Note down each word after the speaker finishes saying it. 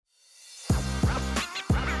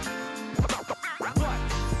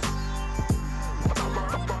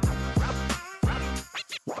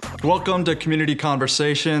Welcome to Community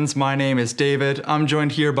Conversations. My name is David. I'm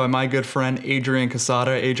joined here by my good friend Adrian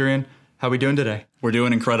Casada. Adrian, how are we doing today? We're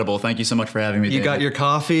doing incredible. Thank you so much for having me, You David. got your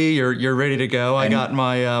coffee. You're ready to go. I got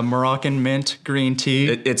my Moroccan mint green tea.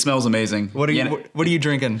 It smells amazing. What are you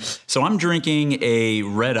drinking? So I'm drinking a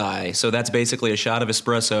red eye. So that's basically a shot of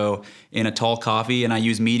espresso in a tall coffee, and I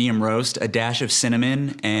use medium roast, a dash of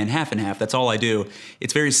cinnamon, and half. That's all I do.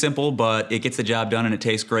 It's very simple, but it gets the job done and it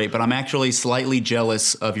tastes great. But I'm actually slightly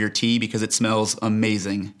jealous of your tea because it smells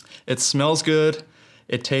amazing. It smells good.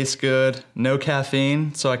 It tastes good. No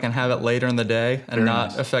caffeine, so I can have it later in the day and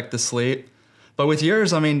not affect the sleep. But with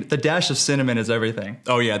yours, I mean, the dash of cinnamon is everything.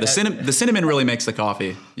 Oh yeah, the cinnamon really makes the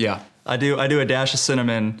coffee. Yeah. I do a dash of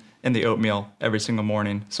cinnamon in the oatmeal every single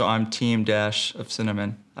morning. So I'm team dash of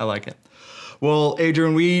cinnamon. I like it. Well,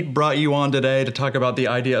 Adrian, we brought you on today to talk about the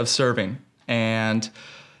idea of serving. And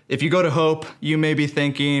if you go to Hope, you may be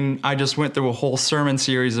thinking, I just went through a whole sermon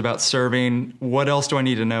series about serving. What else do I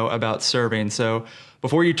need to know about serving? So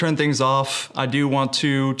before you turn things off, I do want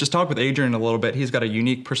to just talk with Adrian a little bit. He's got a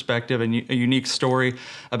unique perspective and a unique story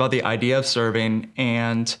about the idea of serving.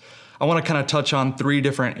 And I want to kind of touch on three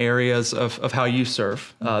different areas of how you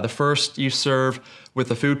serve. The first, you serve with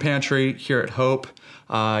the food pantry here at Hope.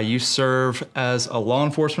 You serve as a law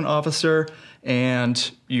enforcement officer,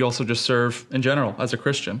 and you also just serve in general as a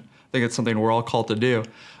Christian. I think it's something we're all called to do.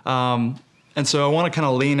 And so I want to kind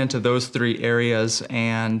of lean into those three areas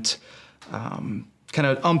and kind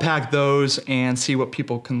of unpack those and see what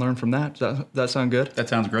people can learn from that. Does that sound good? That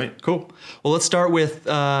sounds great. Cool. Well, let's start with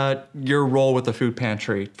your role with the food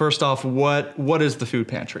pantry. First off, what is the food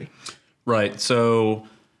pantry? Right. So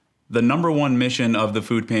the number one mission of the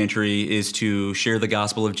food pantry is to share the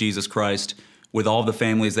gospel of Jesus Christ with all the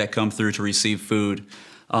families that come through to receive food.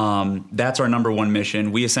 That's our number one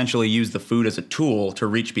mission. We essentially use the food as a tool to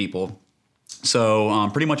reach people. So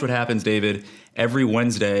pretty much what happens, David, every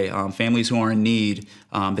Wednesday, families who are in need,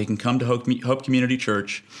 they can come to Hope Community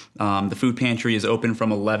Church. The food pantry is open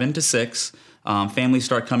from 11 to 6. Families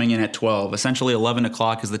start coming in at 12. Essentially, 11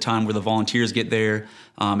 o'clock is the time where the volunteers get there.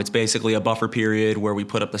 It's basically a buffer period where we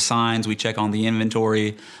put up the signs, we check on the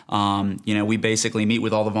inventory. We basically meet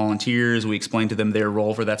with all the volunteers. We explain to them their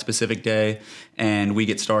role for that specific day, and we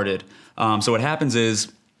get started. So what happens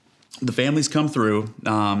is the families come through.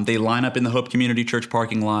 They line up in the Hope Community Church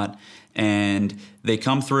parking lot, and they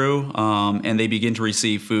come through and they begin to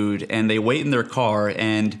receive food, and they wait in their car.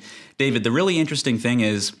 And David, the really interesting thing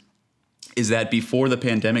is that before the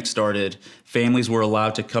pandemic started, families were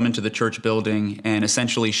allowed to come into the church building and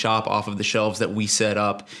essentially shop off of the shelves that we set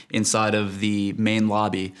up inside of the main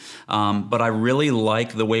lobby. But I really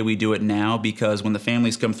like the way we do it now, because when the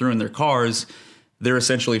families come through in their cars, they're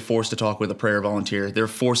essentially forced to talk with a prayer volunteer. They're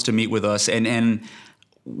forced to meet with us, and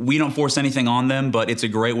we don't force anything on them, but it's a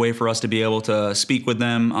great way for us to be able to speak with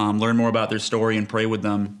them, learn more about their story, and pray with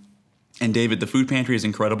them. And David, the food pantry is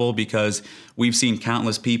incredible because we've seen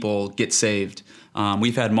countless people get saved.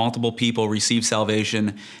 We've had multiple people receive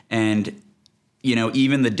salvation, and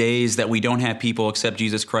even the days that we don't have people accept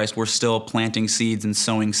Jesus Christ, we're still planting seeds and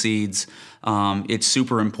sowing seeds. It's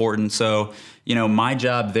super important. So, my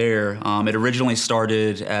job there, it originally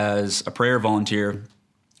started as a prayer volunteer,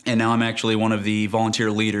 and now I'm actually one of the volunteer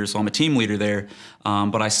leaders. So I'm a team leader there,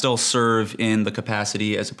 but I still serve in the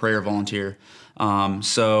capacity as a prayer volunteer.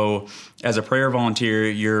 So as a prayer volunteer,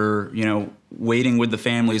 you're, waiting with the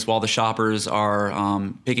families while the shoppers are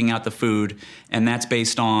picking out the food. And that's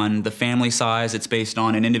based on the family size. It's based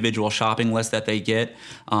on an individual shopping list that they get.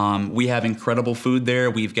 We have incredible food there.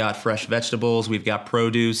 We've got fresh vegetables. We've got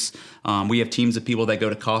produce. We have teams of people that go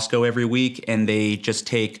to Costco every week, and they just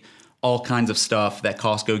take all kinds of stuff that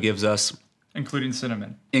Costco gives us. Including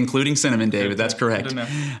cinnamon. Including cinnamon, David. That's correct.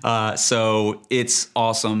 So it's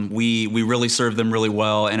awesome. We really serve them really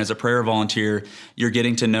well. And as a prayer volunteer, you're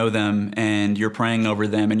getting to know them, and you're praying over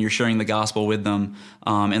them, and you're sharing the gospel with them.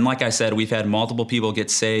 And like I said, we've had multiple people get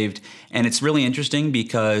saved. And it's really interesting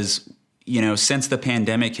because, since the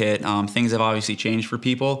pandemic hit, things have obviously changed for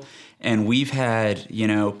people. And we've had,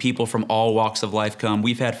 people from all walks of life come.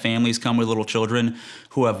 We've had families come with little children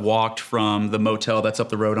who have walked from the motel that's up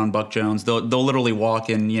the road on Buck Jones. They'll literally walk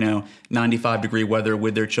in, 95-degree weather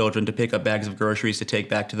with their children to pick up bags of groceries to take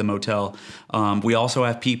back to the motel. We also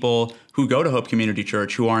have people who go to Hope Community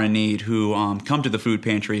Church who are in need, who come to the food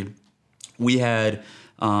pantry. We had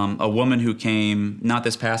a woman who came, not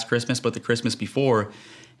this past Christmas, but the Christmas before,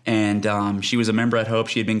 and she was a member at Hope.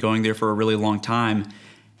 She had been going there for a really long time.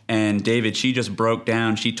 And David, she just broke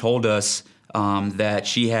down. She told us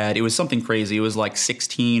that it was something crazy. It was like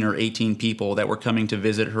 16 or 18 people that were coming to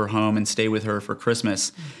visit her home and stay with her for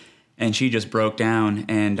Christmas. and she just broke down.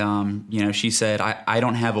 And, she said, I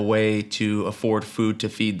don't have a way to afford food to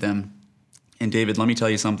feed them. And David, let me tell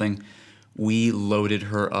you something. We loaded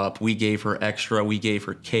her up. We gave her extra. We gave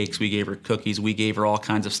her cakes. We gave her cookies. We gave her all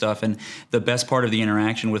kinds of stuff. And the best part of the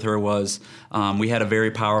interaction with her was we had a very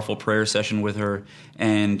powerful prayer session with her.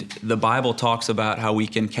 And the Bible talks about how we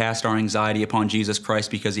can cast our anxiety upon Jesus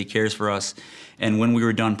Christ because he cares for us. And when we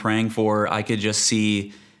were done praying for her, I could just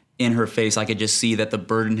see in her face, I could just see that the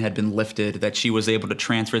burden had been lifted, that she was able to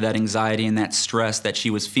transfer that anxiety and that stress that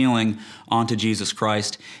she was feeling onto Jesus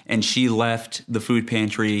Christ. And she left the food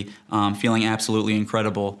pantry feeling absolutely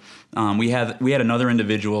incredible. We had another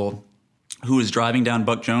individual who was driving down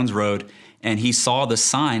Buck Jones Road, and he saw the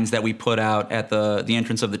signs that we put out at the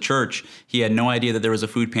entrance of the church. He had no idea that there was a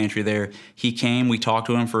food pantry there. He came, we talked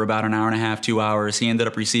to him for about an hour and a half, 2 hours. He ended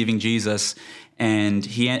up receiving Jesus, and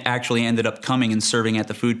he actually ended up coming and serving at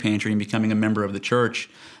the food pantry and becoming a member of the church.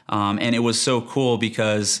 And it was so cool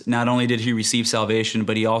because not only did he receive salvation,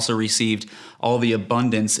 but he also received all the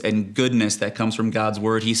abundance and goodness that comes from God's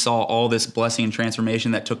word. He saw all this blessing and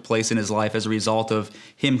transformation that took place in his life as a result of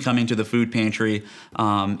him coming to the food pantry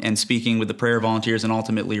and speaking with the prayer volunteers and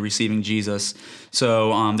ultimately receiving Jesus.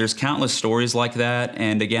 So there's countless stories like that.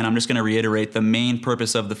 And again, I'm just going to reiterate, the main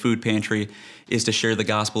purpose of the food pantry is to share the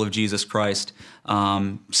gospel of Jesus Christ.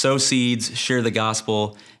 Sow seeds, share the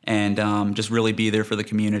gospel, and just really be there for the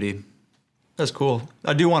community. That's cool.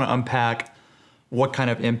 I do want to unpack what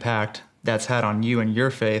kind of impact that's had on you and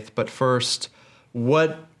your faith. But first,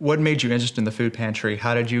 what made you interested in the food pantry?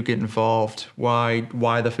 How did you get involved? Why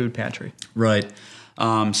the food pantry? Right.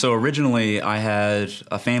 So originally, I had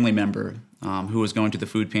a family member who was going to the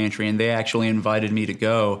food pantry, and they actually invited me to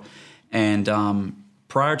go. And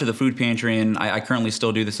prior to the food pantry, and I currently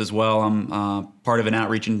still do this as well, I'm part of an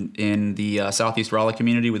outreach in the Southeast Raleigh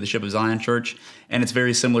community with the Ship of Zion Church, and it's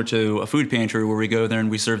very similar to a food pantry where we go there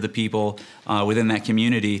and we serve the people within that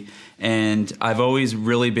community. And I've always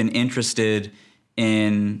really been interested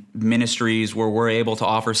in ministries where we're able to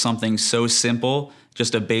offer something so simple,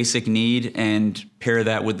 just a basic need, and pair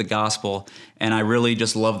that with the gospel. And I really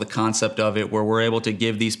just love the concept of it, where we're able to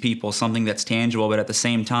give these people something that's tangible, but at the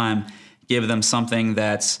same time, give them something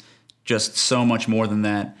that's just so much more than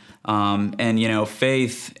that. And,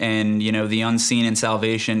 faith and, the unseen in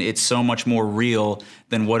salvation, it's so much more real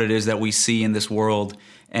than what it is that we see in this world.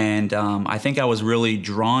 And I think I was really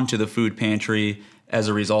drawn to the food pantry as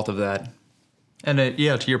a result of that. And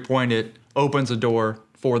to your point, it opens a door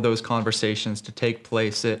for those conversations to take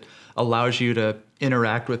place. It allows you to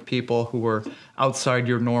interact with people who are outside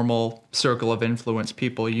your normal circle of influence,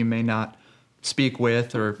 people you may not speak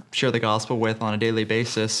with or share the gospel with on a daily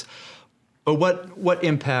basis. But what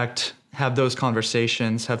impact have those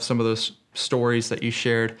conversations, have some of those stories that you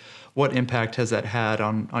shared, what impact has that had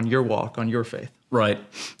on your walk, on your faith? Right.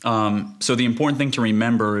 So the important thing to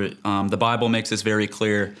remember, the Bible makes this very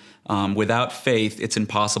clear. Without faith, it's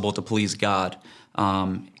impossible to please God.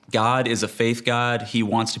 God is a faith God. He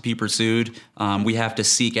wants to be pursued. We have to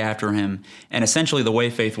seek after him. And essentially the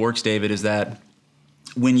way faith works, David, is that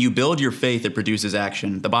when you build your faith, it produces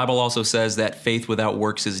action. The Bible also says that faith without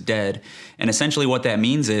works is dead. And essentially what that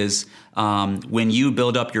means is when you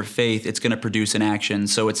build up your faith, it's going to produce an action.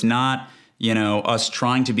 So it's not, us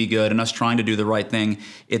trying to be good and us trying to do the right thing.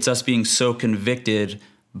 It's us being so convicted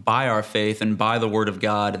by our faith and by the word of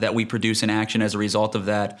God that we produce an action as a result of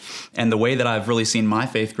that. And the way that I've really seen my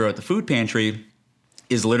faith grow at the food pantry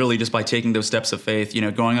is literally just by taking those steps of faith,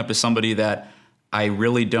 going up to somebody that I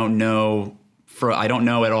really don't know I don't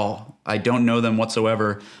know at all. I don't know them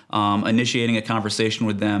whatsoever. Initiating a conversation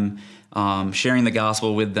with them, sharing the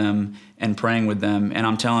gospel with them, and praying with them. And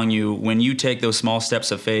I'm telling you, when you take those small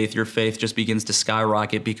steps of faith, your faith just begins to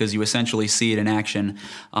skyrocket because you essentially see it in action.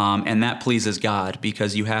 And that pleases God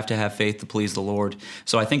because you have to have faith to please the Lord.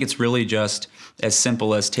 So I think it's really just as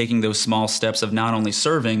simple as taking those small steps of not only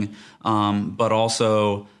serving, but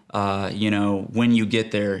also when you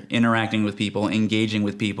get there, interacting with people, engaging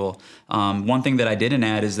with people. One thing that I didn't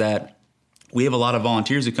add is that we have a lot of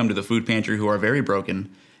volunteers who come to the food pantry who are very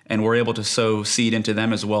broken, and we're able to sow seed into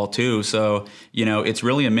them as well, too. So, it's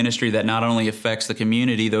really a ministry that not only affects the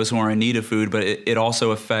community, those who are in need of food, but it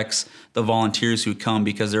also affects the volunteers who come,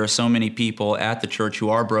 because there are so many people at the church who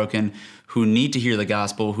are broken, who need to hear the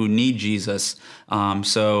gospel, who need Jesus.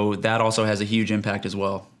 So that also has a huge impact as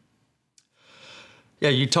well. Yeah,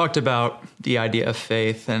 you talked about the idea of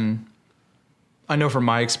faith, and I know from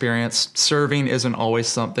my experience, serving isn't always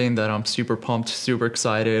something that I'm super pumped, super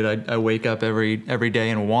excited. I wake up every day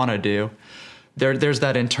and want to do. there's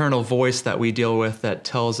that internal voice that we deal with that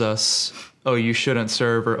tells us, oh, you shouldn't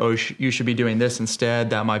serve, or oh, you should be doing this instead.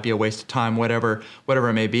 That might be a waste of time, whatever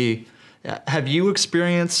it may be. Have you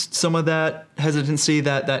experienced some of that hesitancy,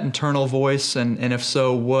 that internal voice? And if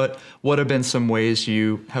so, what have been some ways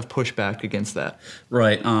you have pushed back against that?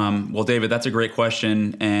 Right. Well, David, that's a great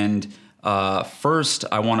question. And first,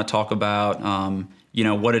 I want to talk about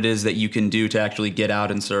what it is that you can do to actually get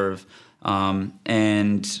out and serve.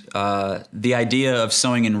 And the idea of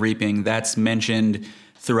sowing and reaping, that's mentioned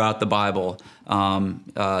throughout the Bible.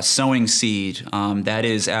 Sowing seed, that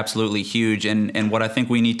is absolutely huge. And what I think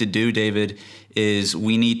we need to do, David, is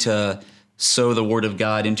we need to sow the Word of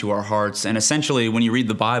God into our hearts. And essentially, when you read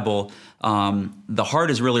the Bible, the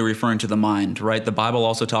heart is really referring to the mind, right? The Bible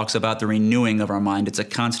also talks about the renewing of our mind. It's a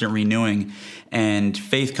constant renewing. And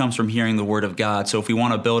faith comes from hearing the Word of God. So if we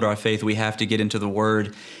want to build our faith, we have to get into the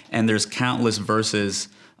Word. And there's countless verses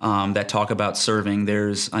that talk about serving.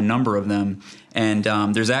 There's a number of them. And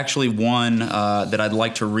there's actually one that I'd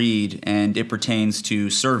like to read, and it pertains to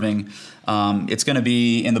serving. It's going to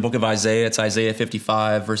be in the book of Isaiah. It's Isaiah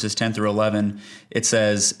 55, verses 10 through 11. It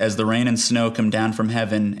says, "As the rain and snow come down from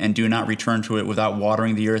heaven and do not return to it without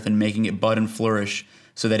watering the earth and making it bud and flourish,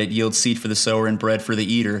 so that it yields seed for the sower and bread for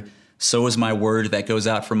the eater, so is my word that goes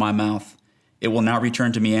out from my mouth. It will not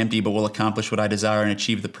return to me empty, but will accomplish what I desire and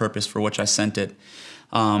achieve the purpose for which I sent it."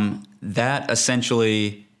 That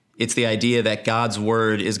essentially, it's the idea that God's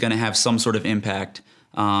word is going to have some sort of impact.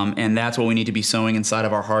 And that's what we need to be sowing inside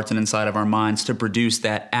of our hearts and inside of our minds to produce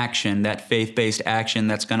that action, that faith-based action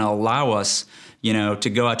that's going to allow us, to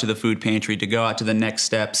go out to the food pantry, to go out to the Next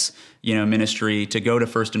Steps, ministry, to go to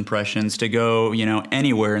First Impressions, to go,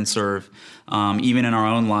 anywhere and serve, even in our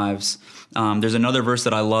own lives. There's another verse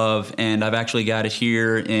that I love, and I've actually got it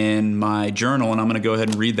here in my journal, and I'm going to go ahead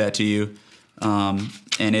and read that to you.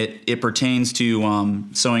 And it pertains to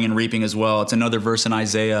sowing and reaping as well. It's another verse in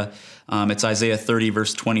Isaiah. It's Isaiah 30,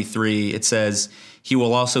 verse 23. It says, "He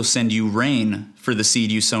will also send you rain for the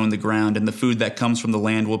seed you sow in the ground, and the food that comes from the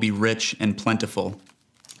land will be rich and plentiful."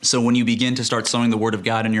 So when you begin to start sowing the word of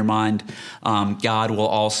God in your mind, God will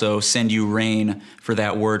also send you rain for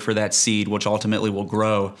that word, for that seed, which ultimately will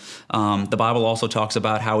grow. The Bible also talks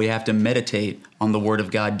about how we have to meditate on the word of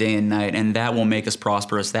God day and night, and that will make us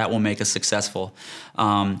prosperous. That will make us successful.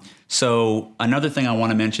 So another thing I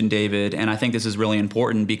want to mention, David, and I think this is really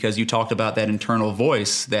important because you talked about that internal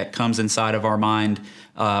voice that comes inside of our mind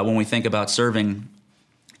when we think about serving.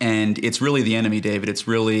 And it's really the enemy, David. It's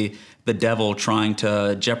really the devil trying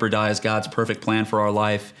to jeopardize God's perfect plan for our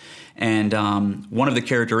life. And one of the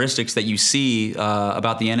characteristics that you see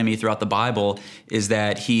about the enemy throughout the Bible is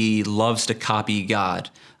that he loves to copy God,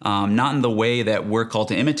 not in the way that we're called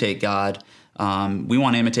to imitate God. We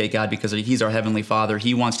want to imitate God because he's our heavenly Father.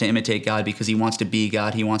 He wants to imitate God because he wants to be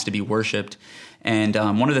God. He wants to be worshiped. And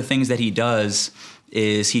one of the things that he does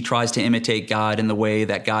is he tries to imitate God in the way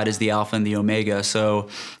that God is the Alpha and the Omega. So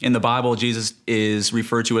in the Bible, Jesus is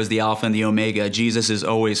referred to as the Alpha and the Omega. Jesus is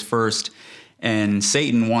always first, and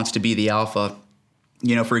Satan wants to be the Alpha.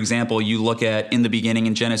 For example, you look at in the beginning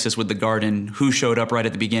in Genesis with the garden, who showed up right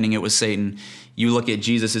at the beginning? It was Satan. You look at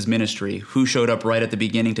Jesus' ministry, who showed up right at the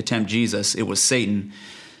beginning to tempt Jesus? It was Satan.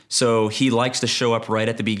 So he likes to show up right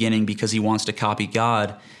at the beginning because he wants to copy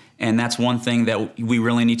God. And that's one thing that we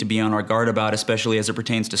really need to be on our guard about, especially as it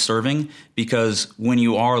pertains to serving, because when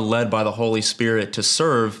you are led by the Holy Spirit to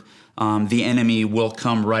serve, the enemy will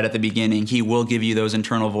come right at the beginning. He will give you those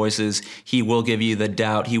internal voices. He will give you the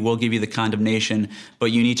doubt. He will give you the condemnation,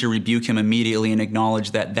 but you need to rebuke him immediately and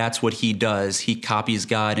acknowledge that that's what he does. He copies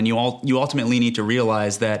God. And you ultimately need to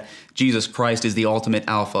realize that Jesus Christ is the ultimate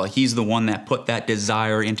Alpha. He's the one that put that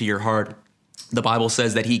desire into your heart. The Bible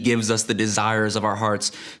says that he gives us the desires of our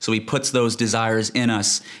hearts. So he puts those desires in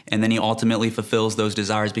us, and then he ultimately fulfills those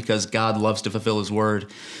desires because God loves to fulfill his word.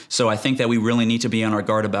 So I think that we really need to be on our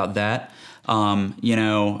guard about that.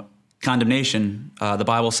 Condemnation. The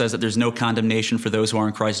Bible says that there's no condemnation for those who are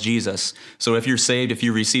in Christ Jesus. So if you're saved, if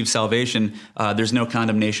you receive salvation, there's no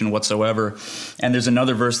condemnation whatsoever. And there's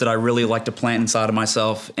another verse that I really like to plant inside of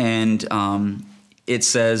myself, and it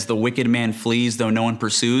says, "The wicked man flees though no one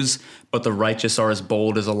pursues, but the righteous are as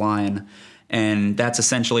bold as a lion." And that's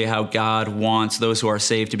essentially how God wants those who are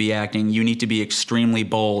saved to be acting. You need to be extremely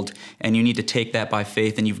bold, and you need to take that by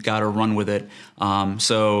faith, and you've got to run with it.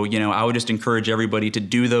 So I would just encourage everybody to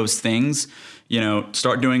do those things.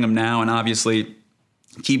 Start doing them now, and obviously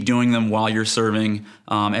keep doing them while you're serving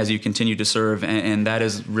as you continue to serve. And that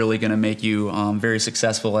is really going to make you very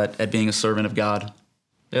successful at being a servant of God.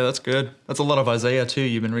 Yeah, that's good. That's a lot of Isaiah too.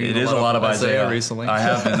 You've been reading It is a lot of Isaiah recently. I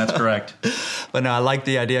have been, that's correct. But no, I like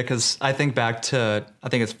the idea because I think back to, I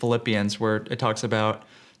think it's Philippians where it talks about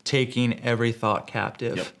taking every thought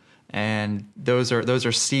captive. Yep. And those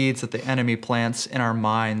are seeds that the enemy plants in our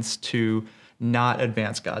minds to not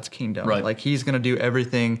advance God's kingdom. Right. Like he's going to do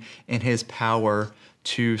everything in his power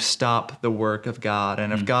to stop the work of God.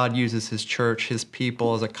 And if God uses his church, his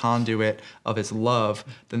people as a conduit of his love,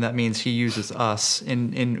 then that means he uses us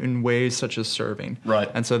in ways such as serving. Right.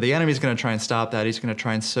 And so the enemy's going to try and stop that. He's going to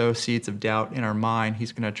try and sow seeds of doubt in our mind.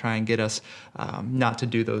 He's going to try and get us not to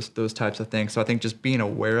do those types of things. So I think just being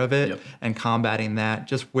aware of it and combating that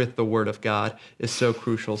just with the word of God is so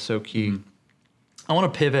crucial, so key. I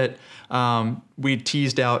want to pivot. We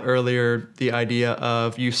teased out earlier the idea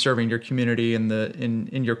of you serving your community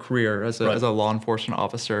in your career as a law enforcement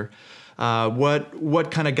officer.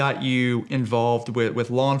 What kind of got you involved with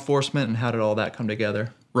law enforcement, and how did all that come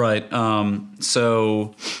together? Right.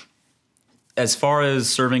 So as far as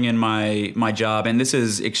serving in my job, and this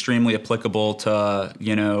is extremely applicable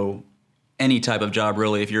to, any type of job,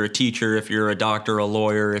 really. If you're a teacher, if you're a doctor, a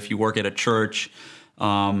lawyer, if you work at a church,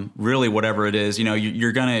 really whatever it is,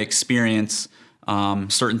 you're going to experience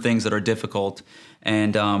certain things that are difficult.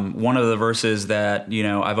 And one of the verses that,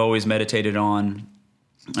 I've always meditated on,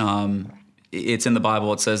 it's in the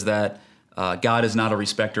Bible. It says that God is not a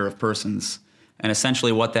respecter of persons. And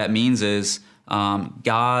essentially what that means is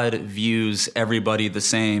God views everybody the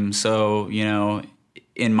same. So,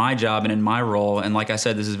 in my job and in my role, and like I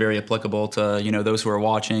said, this is very applicable to, those who are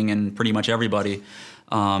watching and pretty much everybody,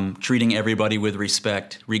 treating everybody with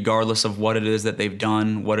respect, regardless of what it is that they've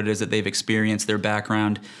done, what it is that they've experienced, their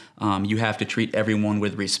background. You have to treat everyone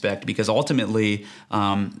with respect because ultimately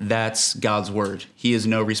that's God's word. He is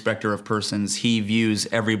no respecter of persons. He views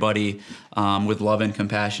everybody with love and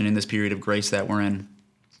compassion in this period of grace that we're in.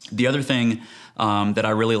 The other thing that I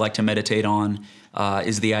really like to meditate on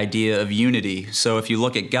is the idea of unity. So if you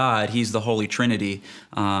look at God, he's the Holy Trinity.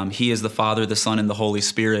 He is the Father, the Son, and the Holy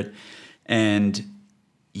Spirit. And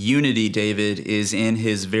unity, David, is in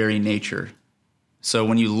his very nature. So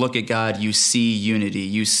when you look at God, you see unity.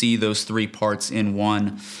 You see those three parts in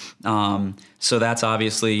one. So that's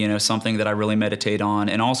obviously, something that I really meditate on.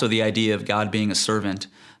 And also the idea of God being a servant.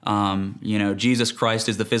 Jesus Christ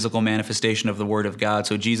is the physical manifestation of the Word of God.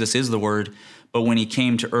 So Jesus is the Word. But when he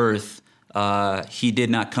came to earth, he did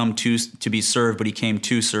not come to be served, but he came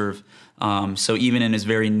to serve. So even in his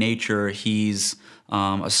very nature, he's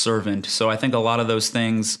a servant. So I think a lot of those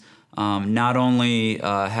things, not only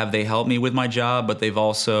have they helped me with my job, but they've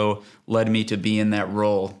also led me to be in that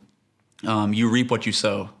role. You reap what you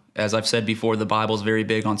sow. As I've said before, the Bible's very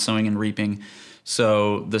big on sowing and reaping.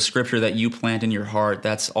 So the scripture that you plant in your heart,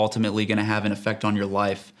 that's ultimately going to have an effect on your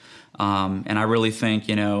life. And I really think,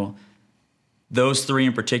 those three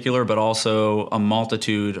in particular, but also a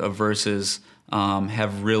multitude of verses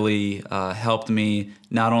have really helped me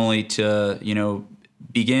not only to,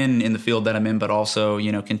 begin in the field that I'm in, but also,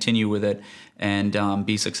 continue with it and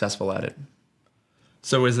be successful at it.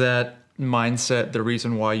 So is that mindset the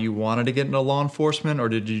reason why you wanted to get into law enforcement, or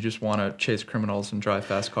did you just want to chase criminals and drive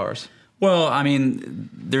fast cars? Well, I mean,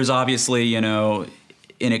 there's obviously, an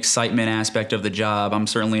excitement aspect of the job. I'm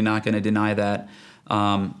certainly not going to deny that.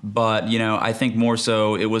 But, I think more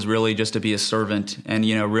so it was really just to be a servant and,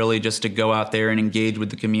 really just to go out there and engage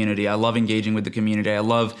with the community. I love engaging with the community. I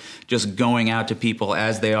love just going out to people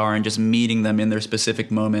as they are and just meeting them in their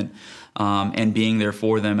specific moment and being there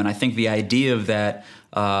for them. And I think the idea of that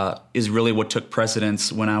is really what took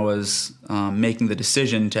precedence when I was making the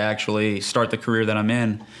decision to actually start the career that I'm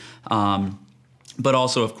in. But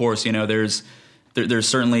also, of course, there's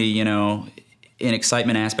certainly, an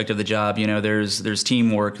excitement aspect of the job. There's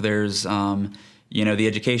teamwork. There's, the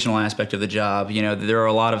educational aspect of the job. There are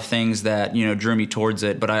a lot of things that, drew me towards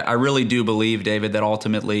it. But I really do believe, David, that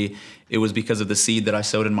ultimately it was because of the seed that I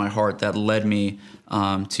sowed in my heart that led me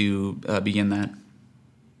to begin that.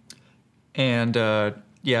 And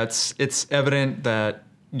it's evident that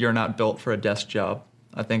you're not built for a desk job.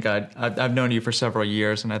 I think I've known you for several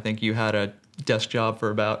years, and I think you had a desk job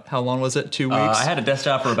for about, how long was it? 2 weeks? I had a desk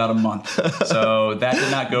job for about a month, so that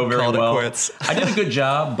did not go very well. Quits. I did a good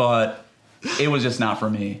job, but it was just not for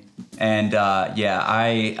me. And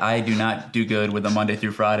I do not do good with a Monday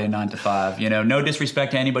through Friday 9 to 5. No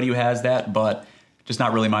disrespect to anybody who has that, but just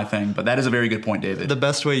not really my thing. But that is a very good point, David. The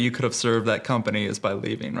best way you could have served that company is by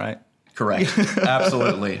leaving, right? Correct.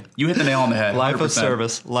 Absolutely. You hit the nail on the head. 100%. Life of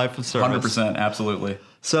service. 100%. Absolutely.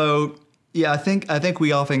 So, yeah, I think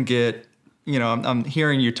we often get, I'm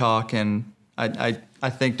hearing you talk, and I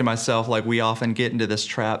think to myself, like, we often get into this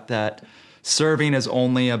trap that serving is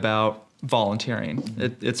only about volunteering.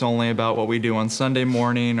 It's only about what we do on Sunday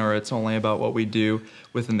morning, or it's only about what we do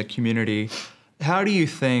within the community. How do you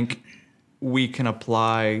think we can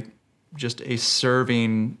apply just a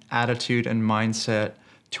serving attitude and mindset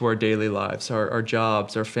to our daily lives, our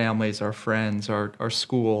jobs, our families, our friends, our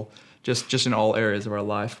school, just in all areas of our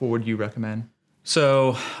life? What would you recommend?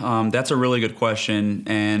 So that's a really good question,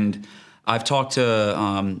 and I've talked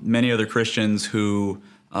to many other Christians who,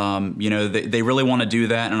 they really want to do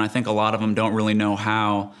that, and I think a lot of them don't really know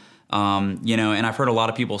how. And I've heard a lot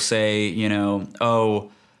of people say,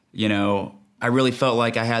 I really felt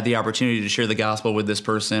like I had the opportunity to share the gospel with this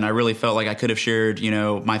person. I really felt like I could have shared,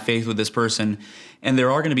 my faith with this person. And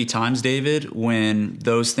there are going to be times, David, when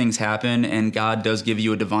those things happen and God does give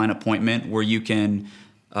you a divine appointment where you can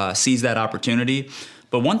seize that opportunity.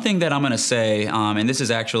 But one thing that I'm going to say, and this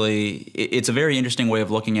is actually, it's a very interesting way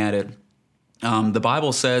of looking at it. The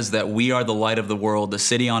Bible says that we are the light of the world. The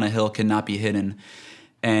city on a hill cannot be hidden.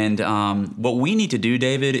 And what we need to do,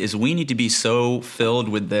 David, is we need to be so filled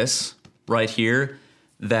with this right here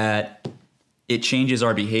that it changes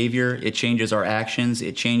our behavior, it changes our actions,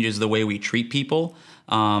 it changes the way we treat people.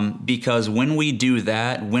 Because when we do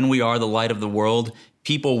that, when we are the light of the world,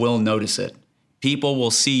 people will notice it. People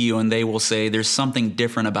will see you and they will say, there's something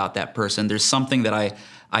different about that person. There's something that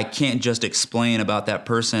I can't just explain about that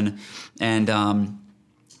person. And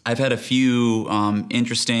I've had a few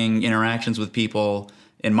interesting interactions with people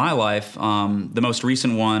in my life. The most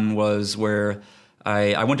recent one was where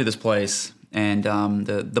I went to this place, and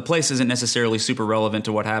the place isn't necessarily super relevant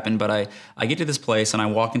to what happened, but I get to this place and I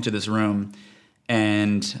walk into this room,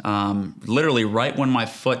 and literally right when my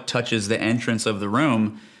foot touches the entrance of the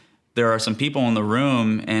room, there are some people in the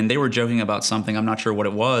room, and they were joking about something. I'm not sure what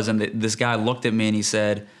it was, and this guy looked at me and he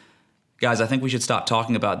said, "Guys, I think we should stop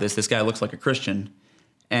talking about this. This guy looks like a Christian."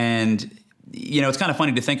 And it's kind of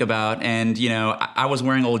funny to think about. And, I was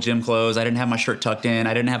wearing old gym clothes. I didn't have my shirt tucked in.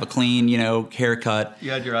 I didn't have a clean, haircut.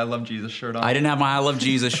 You had your I Love Jesus shirt on. I didn't have my I Love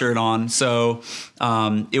Jesus shirt on. So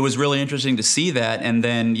it was really interesting to see that. And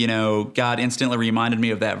then, God instantly reminded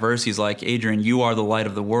me of that verse. He's like, "Adrian, you are the light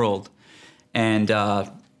of the world." And,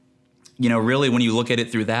 really when you look at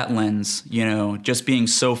it through that lens, just being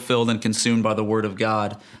so filled and consumed by the Word of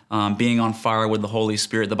God, being on fire with the Holy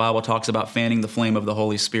Spirit. The Bible talks about fanning the flame of the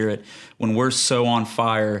Holy Spirit. When we're so on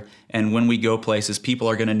fire and when we go places, people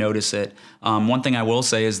are going to notice it. One thing I will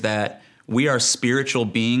say is that we are spiritual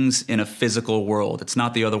beings in a physical world. It's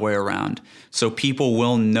not the other way around. So people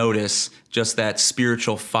will notice just that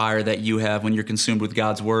spiritual fire that you have when you're consumed with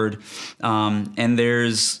God's Word. And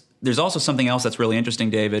there's also something else that's really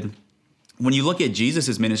interesting, David. When you look at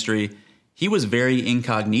Jesus' ministry, he was very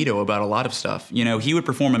incognito about a lot of stuff. He would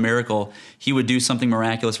perform a miracle. He would do something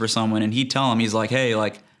miraculous for someone, and he'd tell them, he's like, "Hey, I'm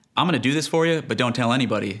going to do this for you, but don't tell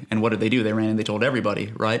anybody." And what did they do? They ran and they told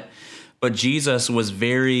everybody, right? But Jesus was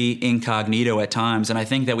very incognito at times, and I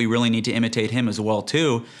think that we really need to imitate him as well,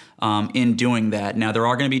 too, in doing that. Now, there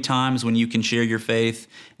are going to be times when you can share your faith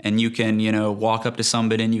and you can, walk up to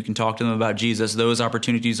somebody and you can talk to them about Jesus. Those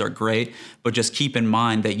opportunities are great, but just keep in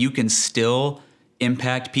mind that you can still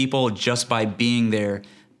impact people just by being there,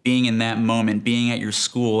 being in that moment, being at your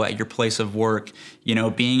school, at your place of work,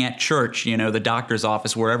 being at church, the doctor's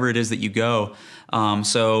office, wherever it is that you go.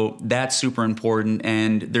 So that's super important.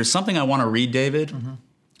 And there's something I want to read, David. Mm-hmm.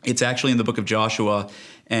 It's actually in the book of Joshua.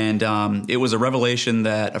 And it was a revelation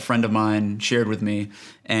that a friend of mine shared with me.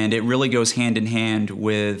 And it really goes hand in hand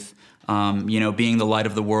with, being the light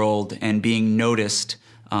of the world and being noticed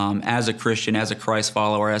as a Christian, as a Christ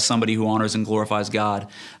follower, as somebody who honors and glorifies God.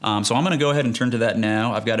 So I'm going to go ahead and turn to that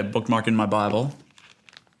now. I've got it bookmarked in my Bible.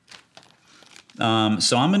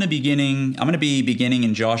 So I'm going to be beginning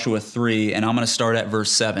in Joshua 3, and I'm going to start at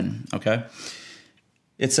verse 7, okay?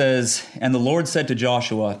 It says, "And the Lord said to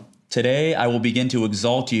Joshua, 'Today I will begin to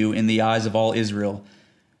exalt you in the eyes of all Israel,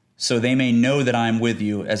 so they may know that I am with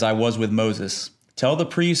you, as I was with Moses. Tell the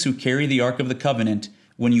priests who carry the Ark of the Covenant,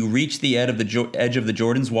 when you reach the edge of the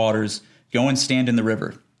Jordan's waters, go and stand in the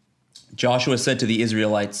river.' Joshua said to the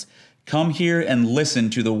Israelites, 'Come here and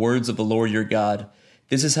listen to the words of the Lord your God.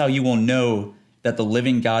 This is how you will know that the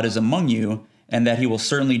living God is among you, and that he will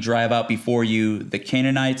certainly drive out before you the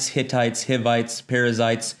Canaanites, Hittites, Hivites,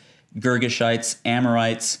 Perizzites, Girgashites,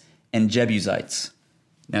 Amorites, and Jebusites.'"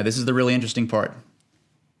 Now, this is the really interesting part.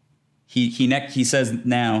 He says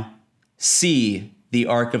now, "See, the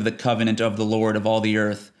ark of the covenant of the Lord of all the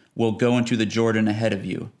earth will go into the Jordan ahead of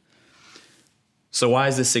you." So why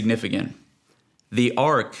is this significant? The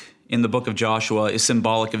ark in the book of Joshua is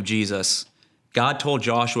symbolic of Jesus. God told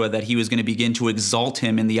Joshua that he was going to begin to exalt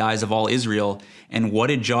him in the eyes of all Israel. And what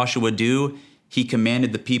did Joshua do? He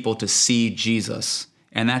commanded the people to see Jesus.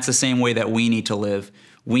 And that's the same way that we need to live.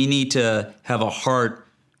 We need to have a heart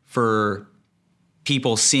for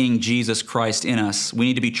people seeing Jesus Christ in us. We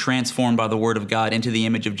need to be transformed by the word of God into the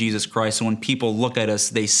image of Jesus Christ. So when people look at us,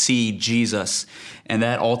 they see Jesus. And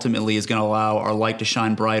that ultimately is going to allow our light to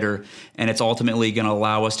shine brighter. And it's ultimately going to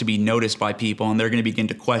allow us to be noticed by people. And they're going to begin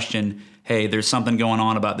to question, hey, there's something going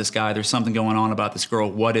on about this guy. There's something going on about this girl.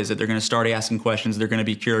 What is it? They're going to start asking questions. They're going to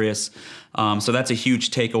be curious. So that's a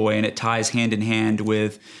huge takeaway, and it ties hand in hand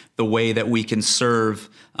with the way that we can serve,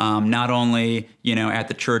 not only at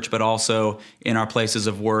the church, but also in our places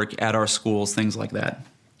of work, at our schools, things like that.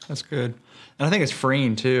 That's good. And I think it's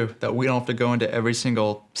freeing too, that we don't have to go into every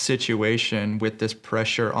single situation with this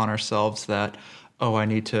pressure on ourselves that, oh, I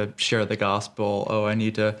need to share the gospel. Oh, I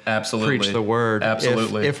need to preach the word.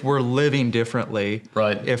 Absolutely. If we're living differently,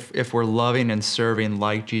 right. If we're loving and serving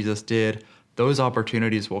like Jesus did, those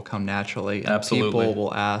opportunities will come naturally. And Absolutely. people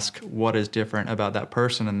will ask what is different about that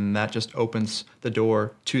person, and that just opens the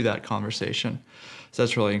door to that conversation. So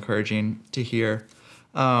that's really encouraging to hear.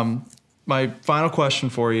 My final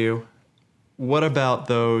question for you, what about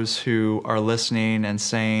those who are listening and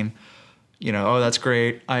saying, oh, that's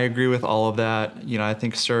great. I agree with all of that. I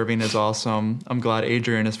think serving is awesome. I'm glad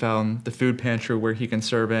Adrian has found the food pantry where he can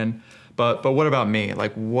serve in. But what about me?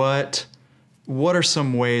 Like, what are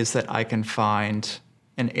some ways that I can find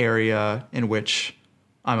an area in which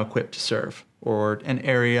I'm equipped to serve, or an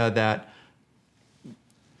area that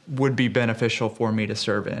would be beneficial for me to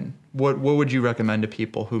serve in? What would you recommend to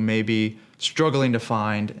people who may be struggling to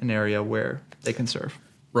find an area where they can serve?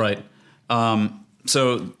 Right.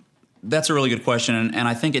 So that's a really good question, and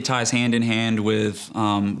I think it ties hand in hand with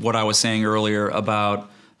what I was saying earlier about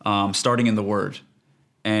starting in the Word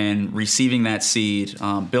and receiving that seed,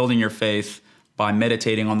 building your faith by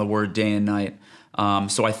meditating on the Word day and night.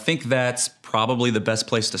 So I think that's probably the best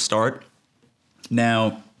place to start.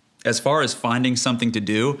 Now, as far as finding something to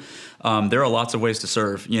do, there are lots of ways to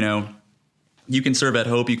serve. You can serve at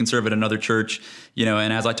Hope, you can serve at another church,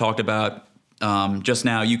 and as I talked about just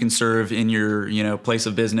now, you can serve in your place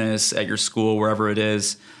of business, at your school, wherever it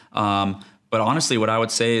is. But honestly, what I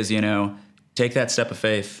would say is, take that step of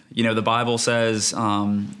faith. The Bible says,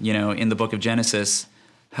 in the book of Genesis,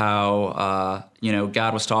 how,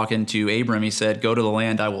 God was talking to Abram. He said, go to the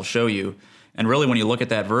land I will show you. And really, when you look at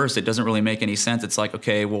that verse, it doesn't really make any sense. It's like,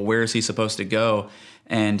 okay, well, where is he supposed to go?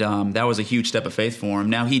 And that was a huge step of faith for him.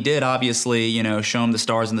 Now, he did obviously, show him the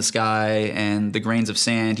stars in the sky and the grains of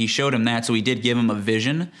sand. He showed him that, so he did give him a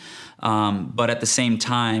vision. But at the same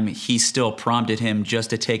time, he still prompted him just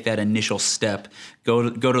to take that initial step. Go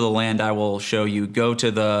to the land I will show you. Go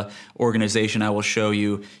to the organization I will show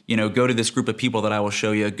you. Go to this group of people that I will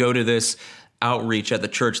show you. Go to this outreach at the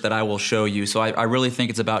church that I will show you. So I really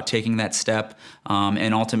think it's about taking that step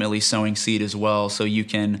and ultimately sowing seed as well, so you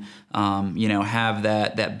can have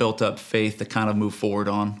that built up faith to kind of move forward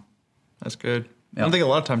on. That's good. Yep. I think a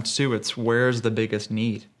lot of times too, it's where's the biggest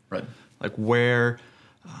need, right? Like where,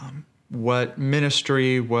 what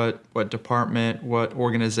ministry, what department, what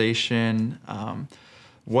organization,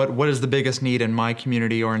 what is the biggest need in my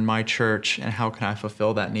community or in my church, and how can I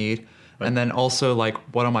fulfill that need? Right. And then also, like,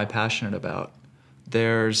 what am I passionate about?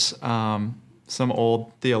 There's some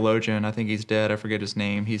old theologian, I think he's dead, I forget his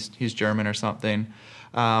name, he's German or something,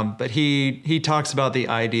 but he talks about the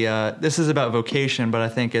idea, this is about vocation, but I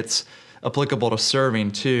think it's applicable to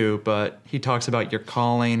serving too, but he talks about your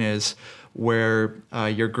calling is where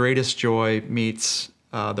your greatest joy meets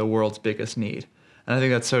the world's biggest need. And I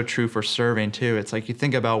think that's so true for serving too. It's like you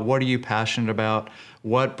think about, what are you passionate about?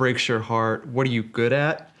 What breaks your heart? What are you good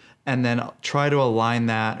at? And then try to align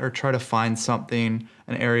that, or try to find something,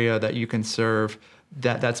 an area that you can serve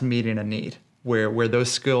that's meeting a need, where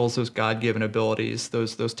those skills, those God-given abilities,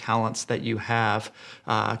 those talents that you have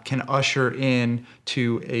can usher in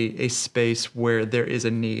to a space where there is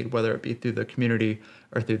a need, whether it be through the community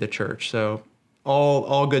or through the church. So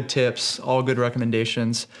all good tips, all good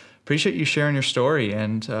recommendations. Appreciate you sharing your story,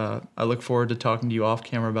 and I look forward to talking to you off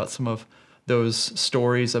camera about some of those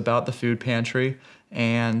stories about the food pantry.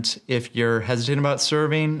 And if you're hesitant about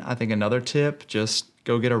serving, I think another tip, just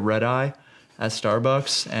go get a red eye at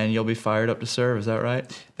Starbucks and you'll be fired up to serve. Is that right?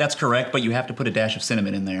 That's correct, but you have to put a dash of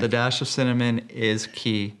cinnamon in there. The dash of cinnamon is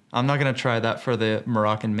key. I'm not going to try that for the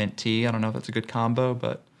Moroccan mint tea. I don't know if that's a good combo,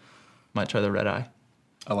 but might try the red eye.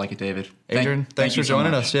 I like it, David. Adrian, thanks for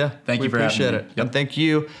joining us. Yeah, thank you for having me. Appreciate it. Yep. And thank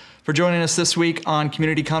you for joining us this week on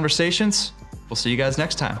Community Conversations. We'll see you guys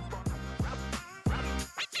next time.